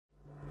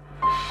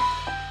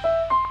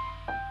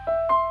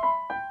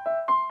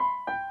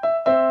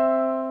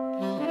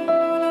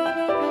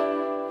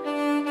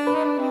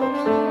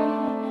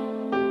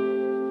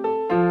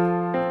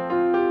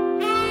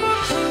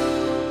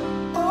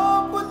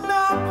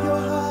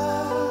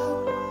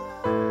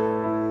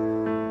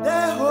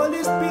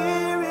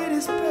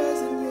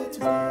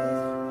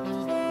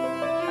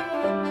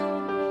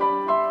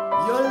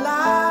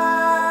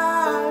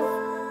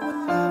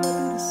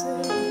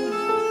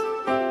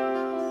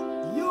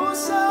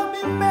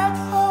be made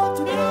whole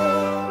today.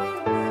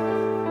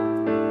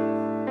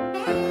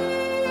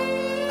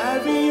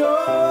 Every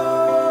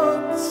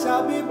yoke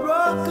shall be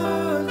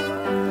broken.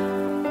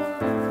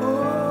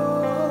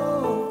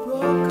 Oh,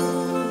 broken.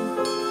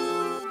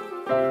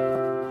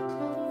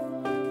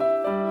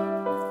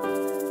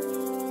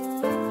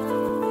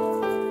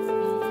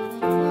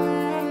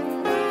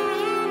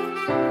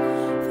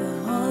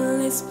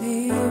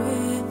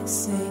 Spirit,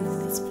 sing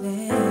this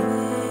place.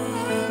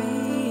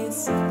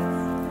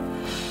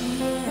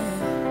 Yeah,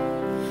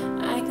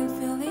 I can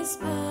feel this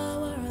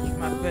power. Je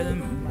m'appelle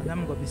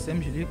Madame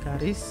Gobissem Julie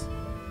Caris.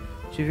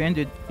 Je viens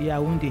de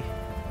Yaoundé.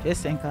 J'ai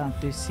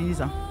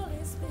 56 ans.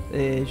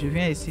 Et je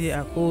viens ici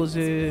à cause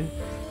du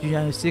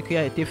diagnostic qui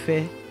a été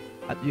fait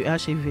du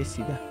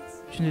HIV-Sida.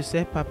 Je ne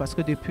sais pas parce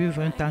que depuis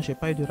 20 ans, je n'ai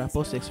pas eu de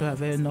rapport sexuel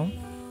avec un homme.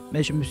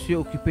 Mais je me suis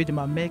occupée de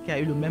ma mère qui a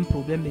eu le même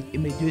problème et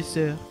mes deux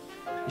sœurs.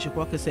 Je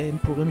crois que c'est un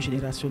problème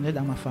générationnel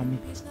dans ma famille.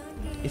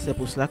 Et c'est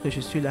pour cela que je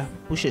suis là,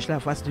 pour chercher la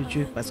face de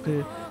Dieu, parce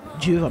que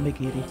Dieu va me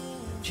guérir.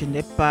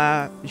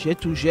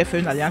 J'ai fait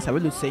une alliance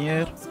avec le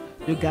Seigneur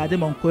de garder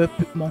mon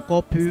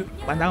corps pur.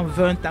 Pendant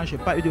 20 ans, je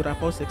n'ai pas eu de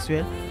rapport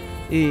sexuel.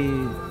 Et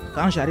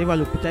quand j'arrive à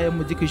l'hôpital, on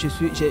me dit que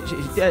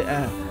j'étais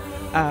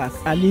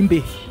à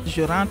Limbé.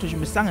 Je rentre, je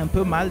me sens un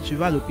peu mal, je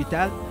vais à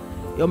l'hôpital.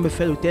 Et on me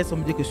fait le test, on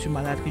me dit que je suis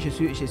malade, que je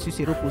suis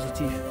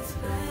séropositif.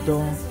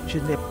 Donc, je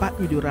n'ai pas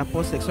eu de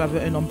rapport sexuel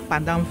avec un homme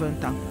pendant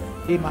 20 ans.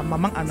 Et ma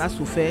maman en a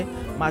souffert,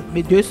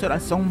 mes deux sœurs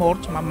sont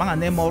mortes, ma maman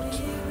en est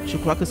morte. Je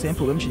crois que c'est un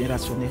problème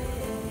générationnel.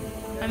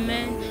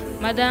 Amen.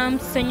 Madame,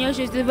 Seigneur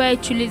Jésus va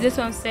utiliser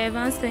son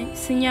servant,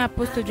 Seigneur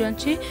Apôtre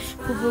Gentil,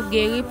 pour vous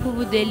guérir, pour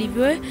vous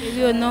délivrer,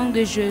 et au nom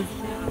de Jésus.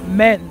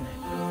 Amen.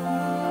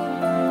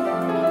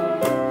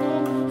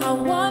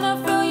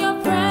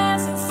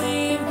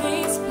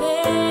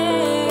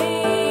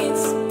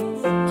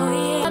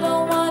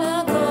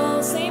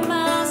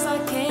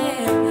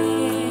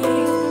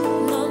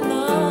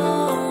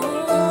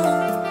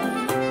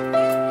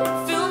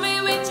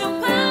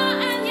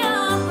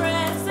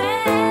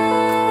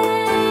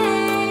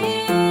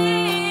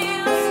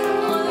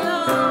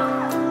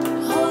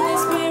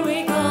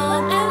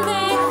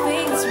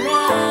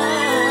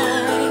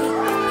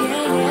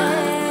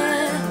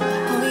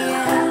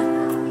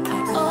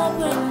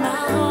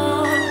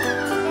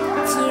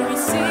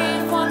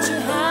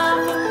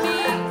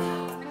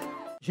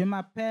 Je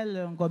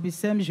m'appelle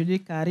Gobissem Julie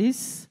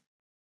Caris.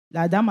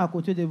 La dame à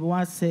côté de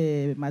moi,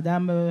 c'est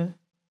Madame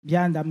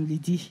Biandam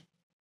Lydie.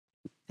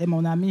 C'est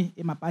mon amie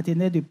et ma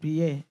partenaire de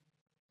prière.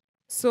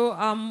 So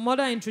our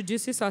mother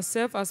introduces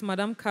herself as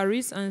Madame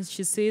Caris, and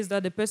she says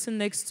that the person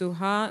next to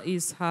her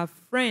is her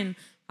friend,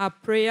 her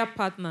prayer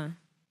partner.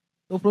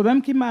 Le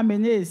problème qui m'a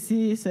amené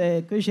ici,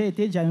 c'est que j'ai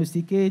été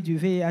diagnostiqué du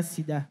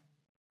VIH-Sida.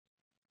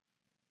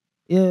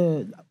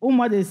 Au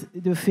mois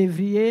de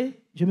février,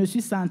 je me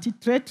suis senti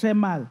très, très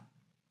mal.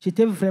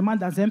 J'étais vraiment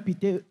dans un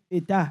piteux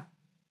état.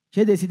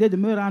 J'ai décidé de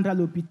me rendre à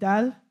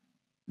l'hôpital.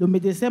 Le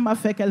médecin m'a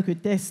fait quelques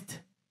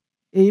tests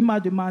et il m'a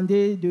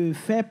demandé de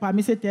faire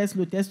parmi ces tests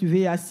le test du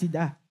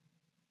VIH-Sida.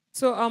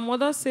 So our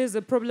mother says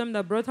the problem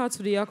that brought her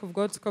to the Ark of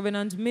God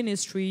Covenant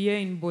Ministry here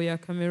in Boya,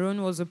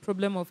 Cameroon, was a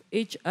problem of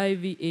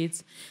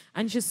HIV/AIDS.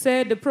 And she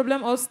said the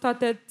problem all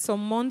started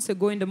some months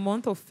ago in the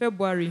month of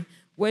February,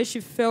 where she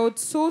felt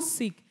so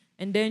sick,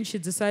 and then she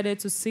decided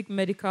to seek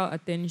medical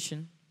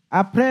attention.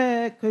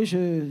 Après que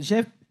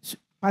j'ai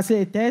passé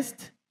les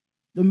tests,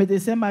 le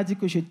médecin m'a dit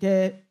que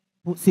j'étais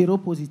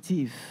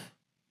séropositive.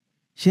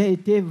 J'ai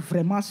été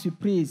vraiment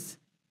surprise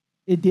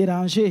et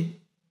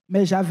dérangée,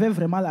 mais j'avais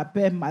vraiment la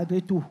paix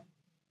malgré tout.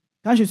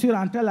 Quand je suis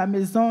rentrée à la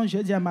maison,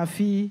 j'ai dit à ma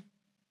fille,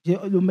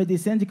 le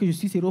médecin dit que je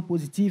suis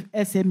séropositive,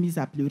 elle s'est mise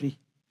à pleurer.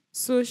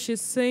 So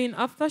she's saying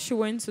after she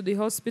went to the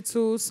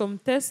hospital, some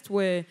tests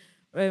were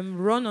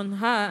run on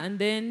her, and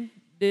then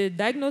the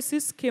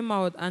diagnosis came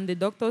out, and the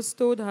doctors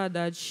told her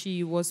that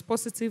she was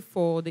positive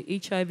for the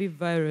HIV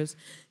virus.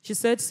 She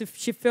said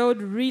she felt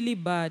really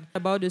bad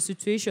about the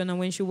situation, and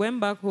when she went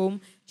back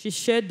home, she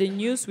shared the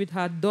news with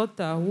her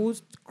daughter, who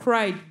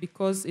cried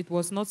because it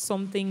was not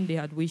something they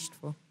had wished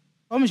for.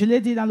 Comme je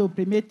l'ai dit dans le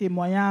premier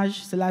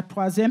témoignage, c'est la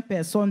troisième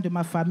personne de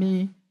ma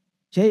famille.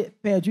 J'ai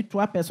perdu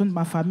 3 personnes de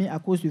ma famille à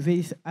cause du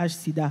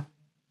VIH-Sida.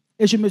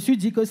 Et je me suis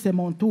dit que c'est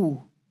mon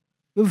tour.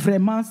 Que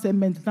vraiment, c'est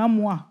maintenant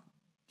moi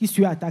qui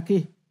suis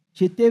attaqué.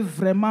 Je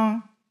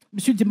me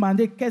suis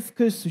demandé qu'est-ce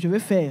que je vais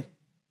faire.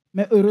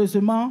 Mais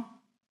heureusement,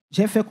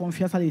 j'ai fait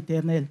confiance à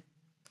l'Éternel.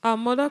 Our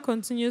mother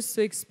continues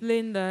to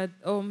explain that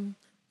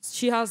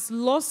she has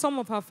lost some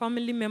of her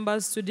family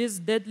members to this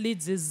deadly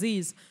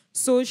disease.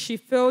 So she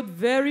felt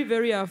very,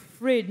 very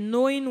afraid,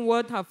 knowing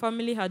what her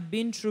family had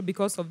been through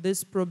because of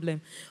this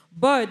problem.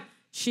 But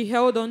she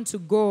held on to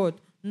God,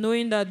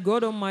 knowing that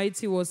God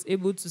Almighty was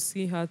able to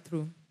see her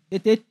through.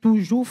 J'étais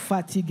toujours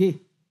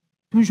fatigué,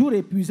 toujours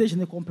épuisé, je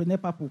ne comprenais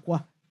pas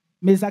pourquoi.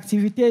 Mes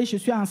activités, je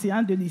suis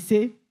enseignant de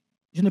lycée,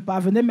 je ne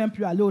parvenais même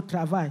plus à aller au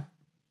travail.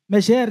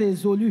 Mais j'ai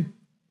résolu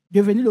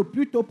de venir le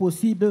plus tôt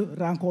possible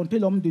rencontrer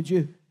l'homme de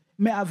Dieu.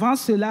 Mais avant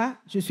cela,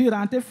 je suis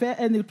rentré faire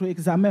un autre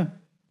examen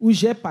où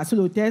j'ai passé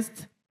le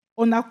test.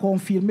 on a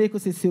confirmé que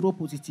c'est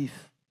séropositif.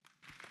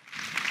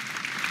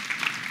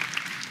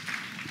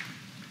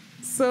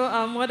 So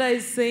our mother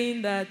is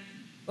saying that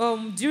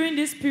during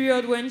this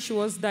period when she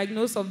was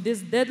diagnosed of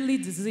this deadly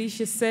disease,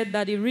 she said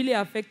that it really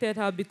affected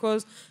her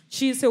because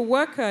she's a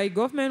worker, a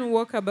government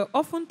worker, but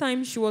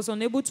oftentimes she was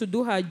unable to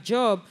do her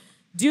job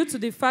due to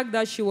the fact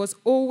that she was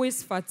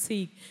always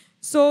fatigued.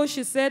 So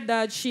she said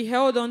that she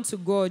held on to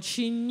God.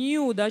 She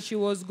knew that she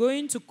was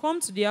going to come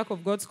to the Ark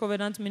of God's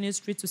Covenant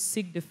Ministry to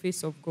seek the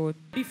face of God.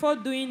 Before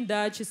doing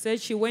that, she said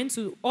she went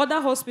to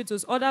other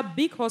hospitals, other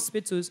big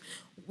hospitals,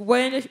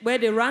 where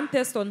they ran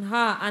tests on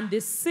her, and the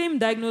same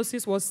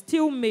diagnosis was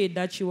still made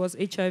that she was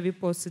HIV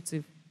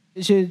positive.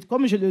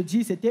 Comme je le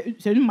dis,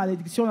 c'est une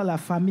malédiction dans la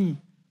famille.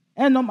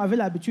 Un homme avait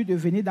l'habitude de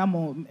venir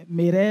dans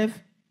mes rêves,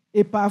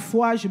 et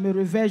parfois je me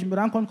réveille, je me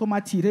rends compte qu'on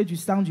m'a tiré du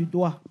sang du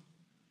doigt.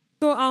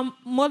 So our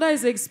mother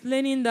is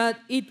explaining that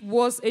it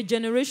was a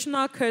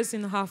generational curse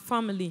in her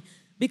family.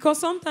 Because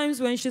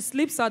sometimes when she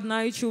sleeps at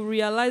night, she'll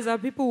realize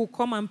that people will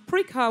come and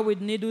prick her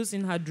with needles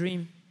in her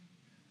dream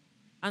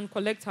and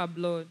collect her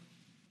blood.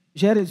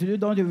 J'ai résolu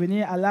donc de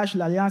venir à l'âge de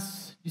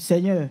l'Alliance du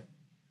Seigneur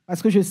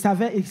parce que je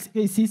savais que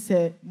ici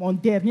c'est mon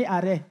dernier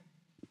arrêt.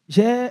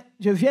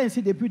 Je viens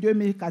ici depuis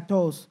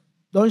 2014.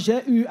 Donc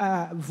j'ai eu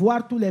à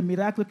voir tous les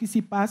miracles qui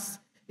s'y passent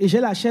et j'ai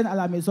la chaîne à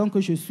la maison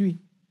que je suis.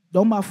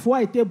 Donc ma foi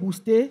a été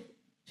boostée.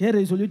 J'ai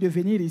résolu de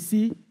venir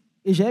ici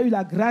et j'ai eu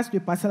la grâce de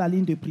passer à la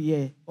ligne de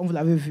prière, comme vous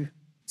l'avez vu.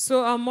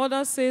 So our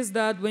mother says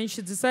that when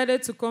she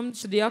decided to come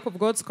to the Ark of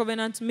God's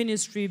Covenant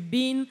Ministry,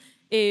 being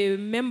a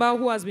member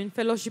who has been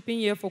fellowshipping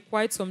here for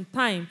quite some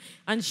time,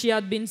 and she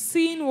had been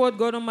seeing what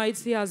God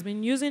Almighty has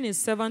been using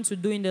His servant to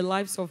do in the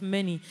lives of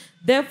many.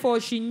 Therefore,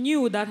 she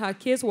knew that her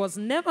case was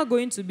never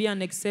going to be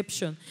an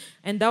exception.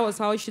 And that was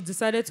how she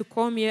decided to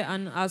come here,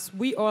 and as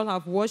we all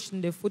have watched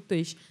in the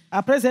footage.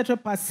 Après être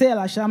passé à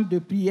la chambre de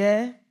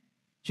prière,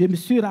 je me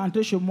suis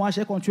rentré chez moi,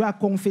 j'ai continué à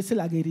confesser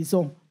la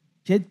guérison.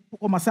 J'ai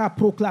commencé à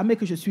proclamer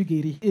que je suis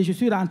guéri. Et je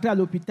suis rentré à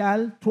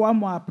l'hôpital 3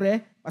 mois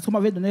après, parce qu'on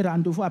m'avait donné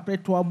rendez-vous après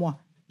 3 mois.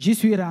 J'y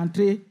suis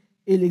rentré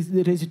et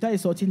le résultat est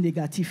sorti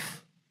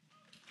négatif.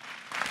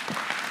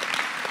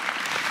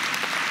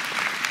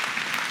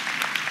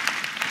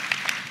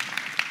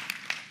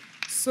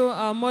 So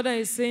our mother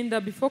is saying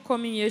that before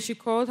coming here, she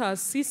called her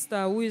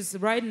sister who is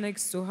right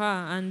next to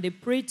her, and they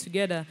prayed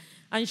together.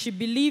 And she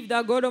believed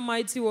that God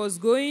Almighty was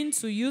going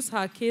to use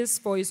her case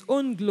for His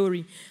own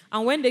glory.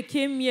 And when they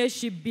came here,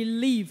 she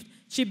believed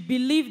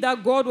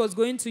that God was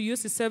going to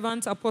use His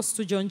servant,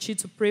 Apostle John Chi,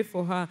 to pray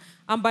for her.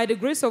 And by the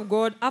grace of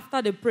God,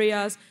 after the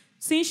prayers,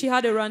 since she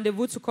had a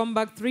rendezvous to come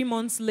back 3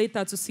 months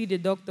later to see the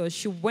doctor,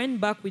 she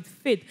went back with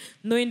faith,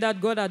 knowing that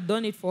God had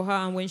done it for her.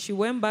 And when she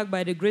went back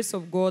by the grace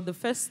of God, the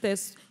first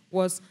test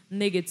was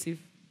negative.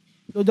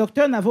 Le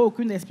docteur n'avait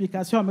aucune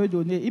explication à me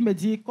donner. Il me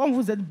dit, comme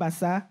vous êtes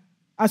bassa,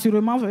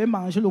 assurément vous avez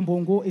mangé le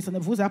bongo et ça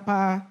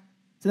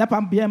n'a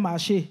pas bien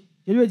marché.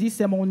 Je lui ai dit,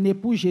 c'est mon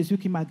époux Jésus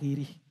qui m'a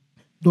guéri.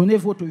 Donnez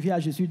votre vie à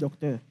Jésus,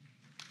 docteur.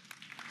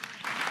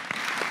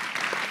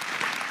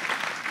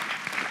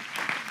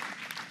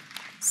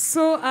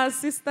 So our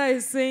sister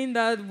is saying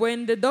that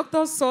when the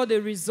doctors saw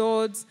the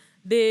results,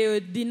 they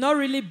did not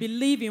really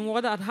believe in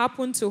what had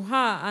happened to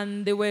her,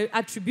 and they were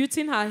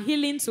attributing her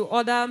healing to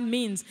other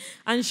means.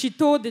 And she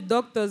told the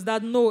doctors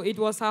that no, it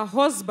was her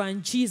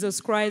husband,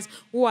 Jesus Christ,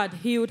 who had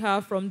healed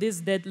her from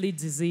this deadly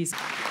disease.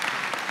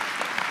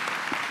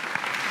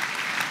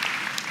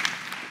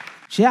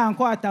 J'ai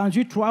encore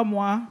attendu 3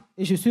 mois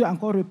et je suis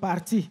encore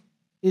reparti.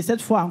 Et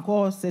cette fois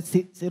encore, c'est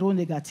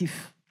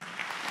séronégatif.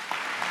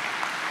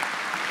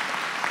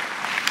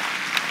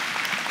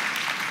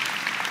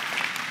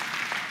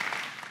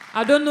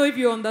 I don't know if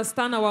you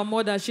understand our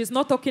mother. She's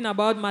not talking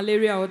about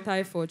malaria or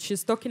typhoid.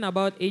 She's talking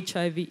about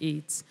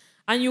HIV/AIDS.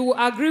 And you will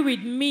agree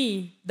with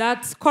me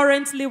that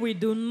currently we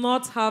do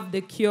not have the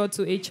cure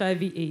to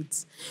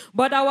HIV/AIDS.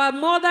 But our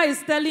mother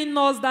is telling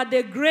us that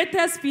the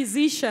greatest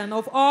physician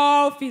of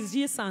all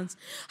physicians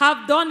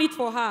have done it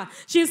for her.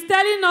 She's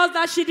telling us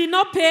that she did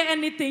not pay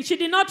anything. She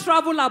did not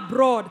travel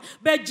abroad.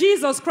 But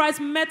Jesus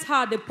Christ met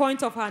her at the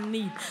point of her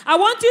need. I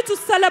want you to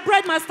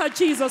celebrate Master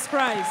Jesus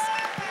Christ.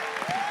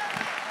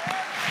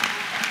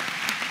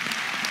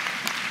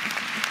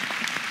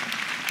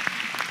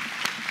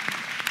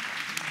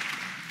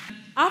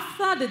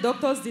 After the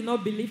doctors did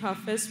not believe her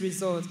first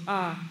result,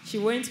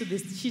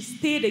 she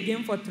stayed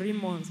again for 3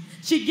 months.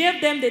 She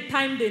gave them the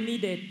time they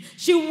needed.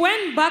 She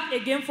went back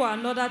again for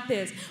another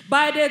test.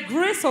 By the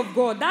grace of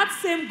God, that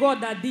same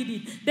God that did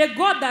it, the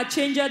God that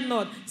changed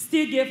not,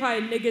 still gave her a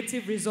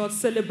negative result.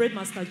 Celebrate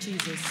Master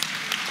Jesus.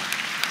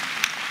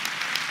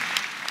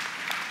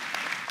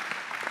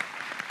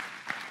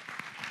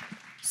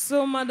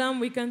 So,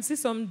 madam, we can see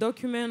some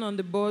documents on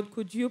the board.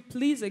 Could you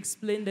please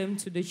explain them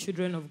to the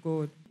children of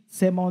God?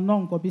 C'est mon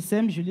nom,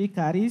 Gobissem Julie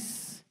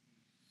Caris.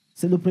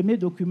 C'est le premier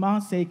document,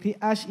 c'est écrit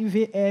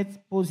HIV/AIDS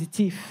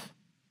positif.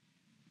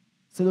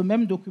 C'est le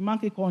même document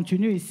qui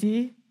continue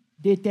ici,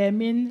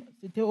 détermine,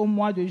 c'était au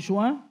mois de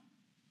juin,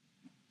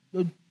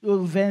 le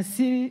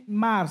 26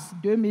 mars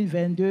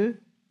 2022,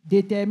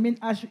 détermine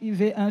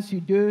HIV 1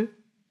 sur 2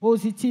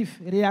 positif,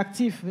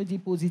 réactif, veut dire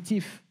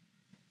positif.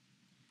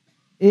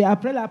 Et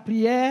après la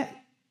prière,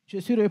 je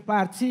suis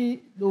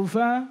reparti le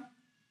 20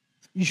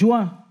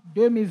 juin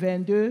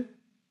 2022,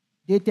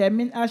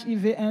 détermine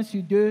HIV 1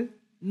 sur 2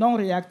 non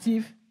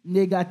réactif,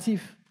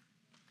 négatif.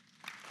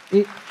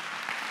 Et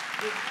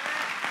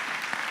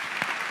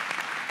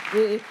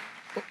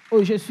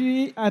je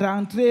suis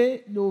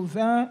rentré le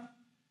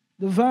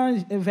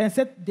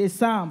 27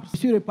 décembre. Je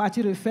suis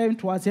reparti refaire une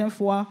 3e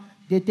fois,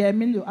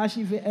 détermine le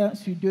HIV 1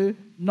 sur 2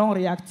 non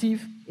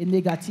réactif et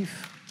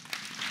négatif.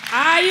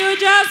 Are you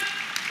just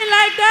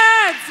like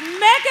that?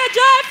 Make a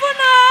joyful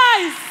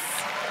noise.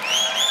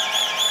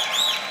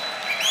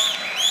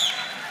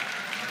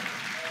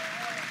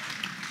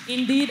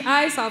 Indeed,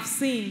 eyes have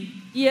seen,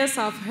 ears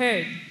have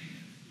heard,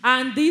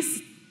 and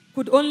this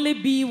could only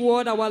be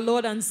what our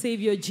Lord and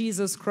Savior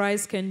Jesus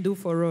Christ can do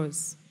for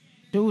us.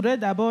 Je voudrais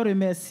d'abord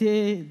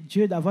remercier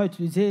Dieu d'avoir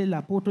utilisé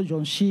l'apôtre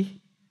John Chi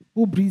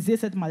pour briser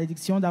cette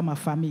malédiction dans ma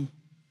famille.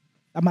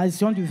 La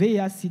malédiction du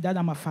VIH-Sida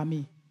dans ma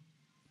famille.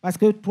 Parce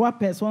que 3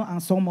 personnes en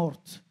sont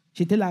mortes.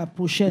 J'étais la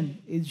prochaine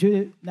et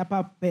Dieu n'a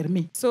pas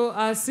permis. So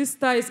our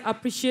sister is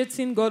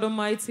appreciating God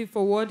Almighty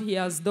for what He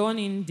has done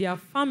in their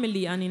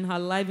family and in her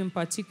life in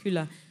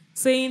particular,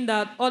 saying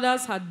that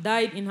others had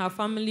died in her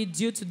family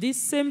due to this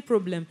same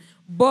problem.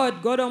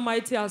 But God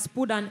Almighty has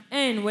put an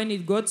end when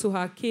it got to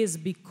her case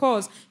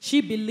because she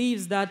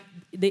believes that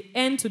the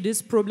end to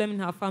this problem in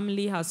her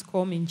family has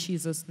come in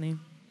Jesus' name.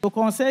 Le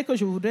conseil que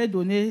je voudrais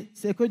donner,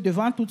 c'est que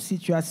devant toute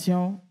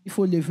situation, il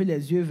faut lever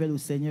les yeux vers le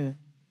Seigneur.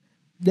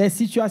 Les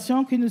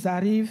situations qui nous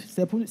arrivent,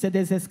 c'est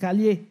des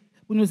escaliers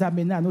pour nous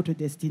amener à notre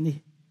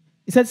destinée.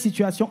 Et cette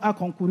situation a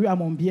concouru à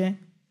mon bien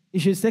et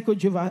je sais que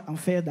Dieu va en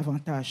faire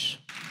davantage.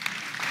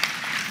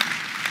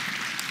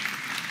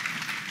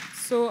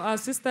 So our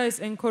sister is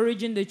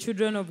encouraging the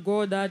children of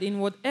God that in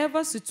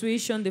whatever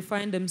situation they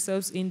find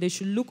themselves in, they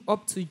should look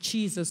up to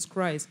Jesus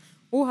Christ,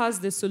 who has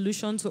the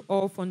solution to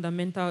all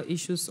fundamental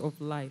issues of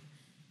life.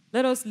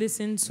 Let us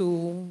listen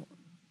to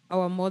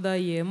our mother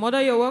here.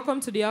 Mother, you're welcome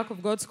to the Ark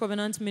of God's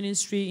Covenant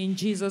Ministry in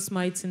Jesus'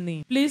 mighty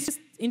name. Please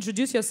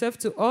introduce yourself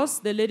to us,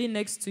 the lady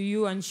next to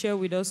you, and share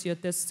with us your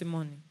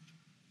testimony.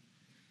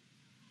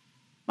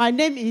 My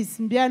name is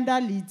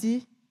Mbianda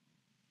Lidi.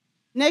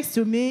 Next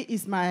to me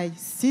is my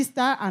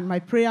sister and my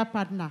prayer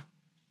partner.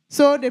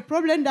 So the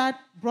problem that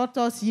brought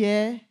us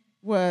here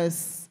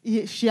was,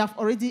 she have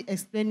already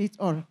explained it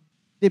all,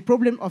 the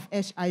problem of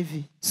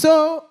HIV.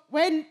 So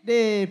when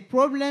the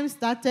problem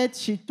started,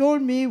 she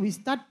told me we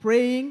start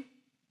praying.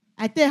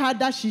 I tell her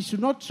that she should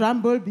not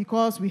tremble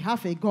because we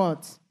have a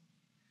God.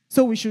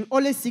 So we should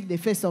always seek the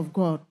face of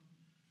God.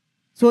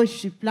 So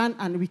she planned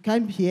and we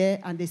came here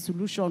and the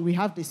solution, we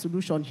have the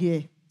solution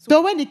here.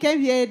 So when he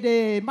came here,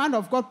 the man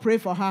of God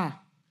prayed for her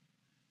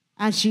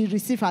and she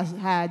received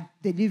her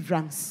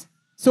deliverance.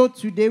 So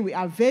today we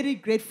are very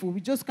grateful. We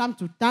just come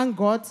to thank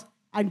God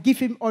and give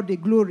him all the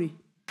glory.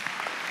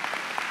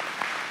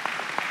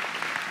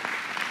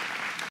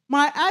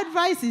 My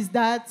advice is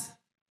that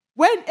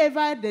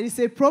whenever there is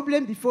a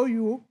problem before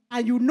you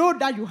and you know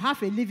that you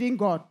have a living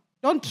God,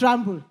 don't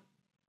tremble.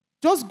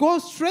 Just go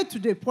straight to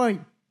the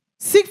point.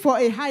 Seek for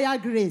a higher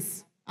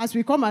grace as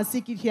we come and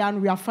seek it here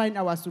and we will find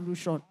our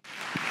solution.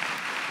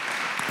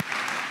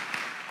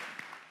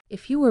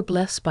 If you were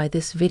blessed by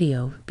this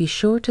video, be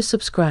sure to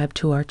subscribe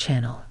to our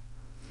channel.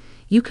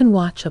 You can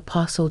watch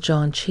Apostle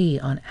John Chi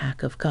on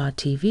Ark of God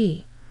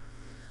TV,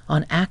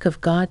 on Ark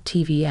of God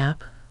TV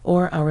app,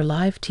 or our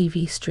live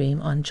TV stream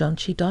on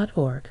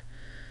johnchi.org.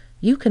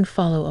 You can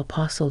follow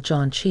Apostle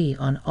John Chi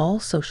on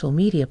all social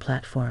media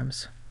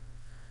platforms.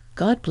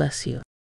 God bless you.